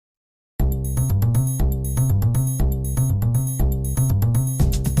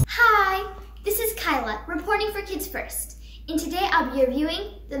reporting for Kids First, and today I'll be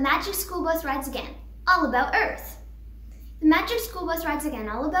reviewing The Magic School Bus Rides Again, All About Earth. The Magic School Bus Rides Again,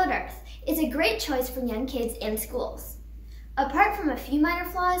 All About Earth is a great choice for young kids and schools. Apart from a few minor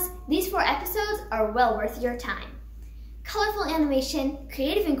flaws, these 4 episodes are well worth your time. Colorful animation,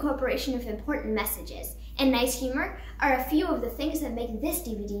 creative incorporation of important messages, and nice humor are a few of the things that make this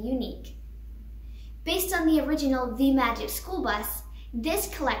DVD unique. Based on the original The Magic School Bus,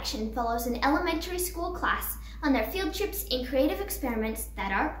 this collection follows an elementary school class on their field trips and creative experiments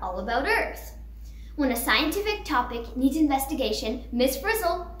that are all about Earth. When a scientific topic needs investigation, Miss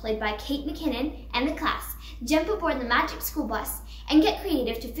Frizzle, played by McKinnon, and the class jump aboard the Magic School Bus and get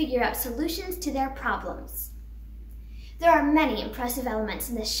creative to figure out solutions to their problems. There are many impressive elements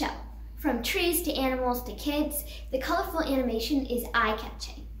in this show. From trees to animals to kids, the colorful animation is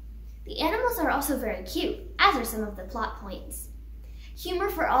eye-catching. The animals are also very cute, as are some of the plot points. Humor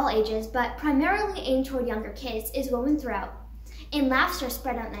for all ages, but primarily aimed toward younger kids, is woven throughout, and laughs are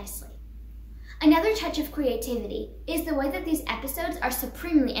spread out nicely. Another touch of creativity is the way that these episodes are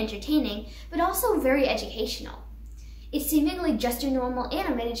supremely entertaining, but also very educational. It's seemingly just your normal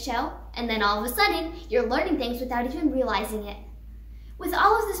animated show, and then all of a sudden, you're learning things without even realizing it. With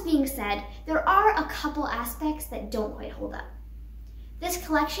all of this being said, there are a couple aspects that don't quite hold up. This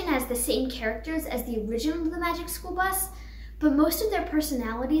collection has the same characters as the original The Magic School Bus, but most of their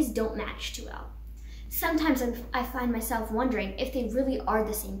personalities don't match too well. Sometimes I find myself wondering if they really are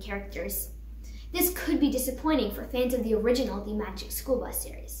the same characters. This could be disappointing for fans of the original The Magic School Bus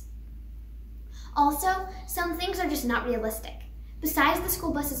series. Also, some things are just not realistic. Besides the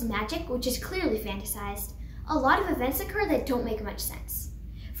school bus's magic, which is clearly fantasized, a lot of events occur that don't make much sense.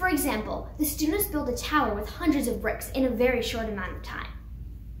 For example, the students build a tower with hundreds of bricks in a very short amount of time.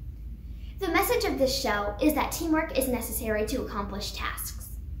 The message of this show is that teamwork is necessary to accomplish tasks.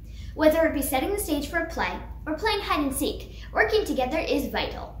 Whether it be setting the stage for a play or playing hide and seek, working together is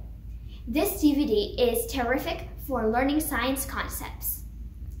vital. This DVD is terrific for learning science concepts.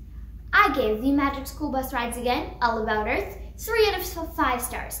 I gave The Magic School Bus Rides Again, All About Earth, 3 out of 5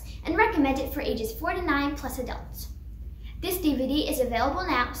 stars and recommend it for ages 4 to 9 plus adults. This DVD is available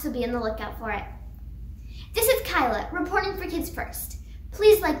now, so be on the lookout for it. This is Kyla, reporting for Kids First.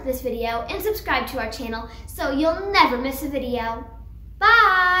 Please like this video and subscribe to our channel so you'll never miss a video.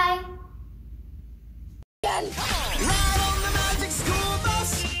 Bye!